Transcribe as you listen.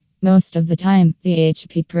Most of the time, the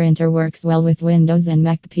HP printer works well with Windows and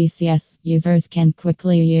Mac PCs. Users can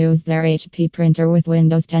quickly use their HP printer with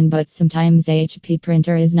Windows 10, but sometimes HP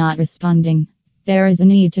printer is not responding. There is a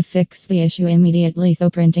need to fix the issue immediately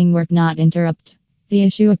so printing work not interrupt. The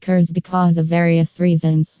issue occurs because of various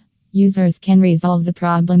reasons. Users can resolve the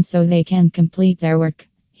problem so they can complete their work.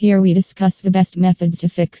 Here we discuss the best methods to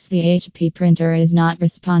fix the HP printer is not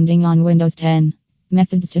responding on Windows 10.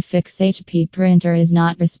 Methods to fix HP printer is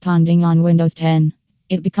not responding on Windows 10.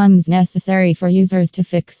 It becomes necessary for users to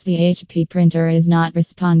fix the HP printer is not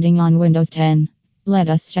responding on Windows 10. Let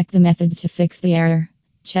us check the methods to fix the error.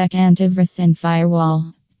 Check antivirus and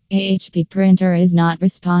firewall. HP printer is not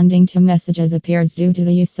responding to messages appears due to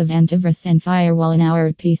the use of antivirus and firewall in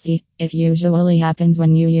our PC. It usually happens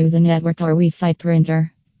when you use a network or Wi-Fi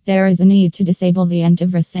printer. There is a need to disable the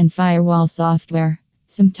antivirus and firewall software.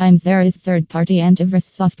 Sometimes there is third-party antivirus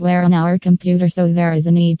software on our computer, so there is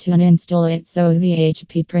a need to uninstall it so the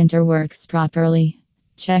HP printer works properly.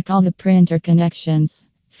 Check all the printer connections.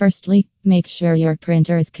 Firstly, make sure your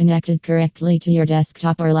printer is connected correctly to your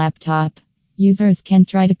desktop or laptop. Users can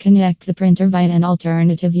try to connect the printer via an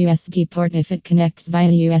alternative USB port if it connects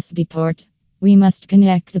via USB port. We must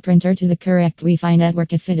connect the printer to the correct Wi-Fi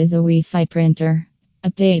network if it is a Wi-Fi printer.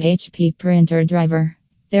 Update HP printer driver.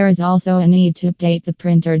 There is also a need to update the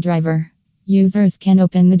printer driver. Users can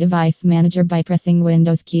open the device manager by pressing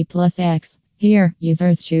Windows key plus X. Here,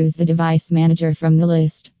 users choose the device manager from the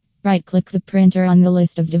list. Right-click the printer on the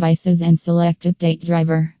list of devices and select Update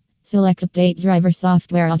Driver. Select Update Driver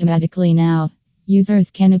software automatically now. Users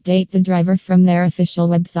can update the driver from their official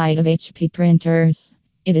website of HP printers.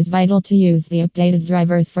 It is vital to use the updated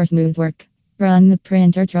drivers for smooth work. Run the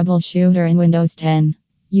printer troubleshooter in Windows 10.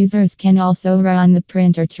 Users can also run the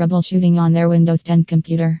printer troubleshooting on their Windows 10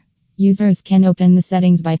 computer. Users can open the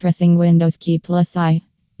settings by pressing Windows key plus I.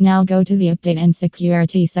 Now go to the Update and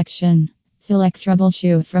Security section. Select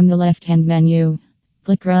Troubleshoot from the left-hand menu.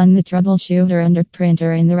 Click Run the troubleshooter under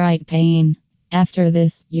Printer in the right pane. After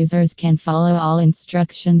this, users can follow all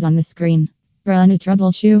instructions on the screen. Run a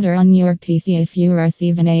troubleshooter on your PC if you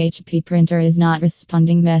receive an HP printer is not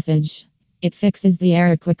responding message. It fixes the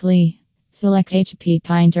error quickly. Select HP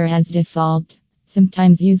printer as default.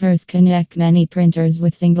 Sometimes users connect many printers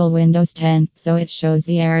with single Windows 10, so it shows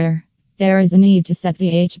the error. There is a need to set the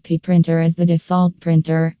HP printer as the default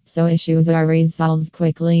printer, so issues are resolved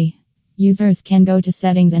quickly. Users can go to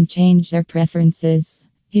settings and change their preferences.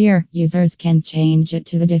 Here, users can change it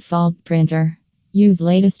to the default printer. Use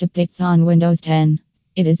latest updates on Windows 10.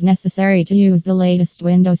 It is necessary to use the latest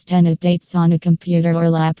Windows 10 updates on a computer or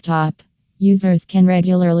laptop. Users can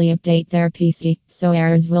regularly update their PC, so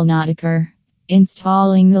errors will not occur.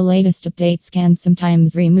 Installing the latest updates can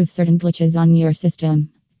sometimes remove certain glitches on your system.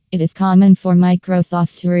 It is common for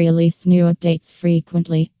Microsoft to release new updates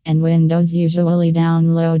frequently, and Windows usually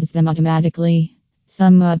downloads them automatically.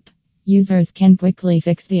 Sum up. Users can quickly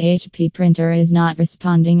fix the HP printer is not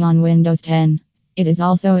responding on Windows 10. It is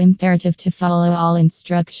also imperative to follow all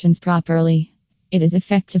instructions properly. It is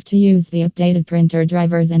effective to use the updated printer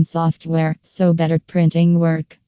drivers and software, so better printing work.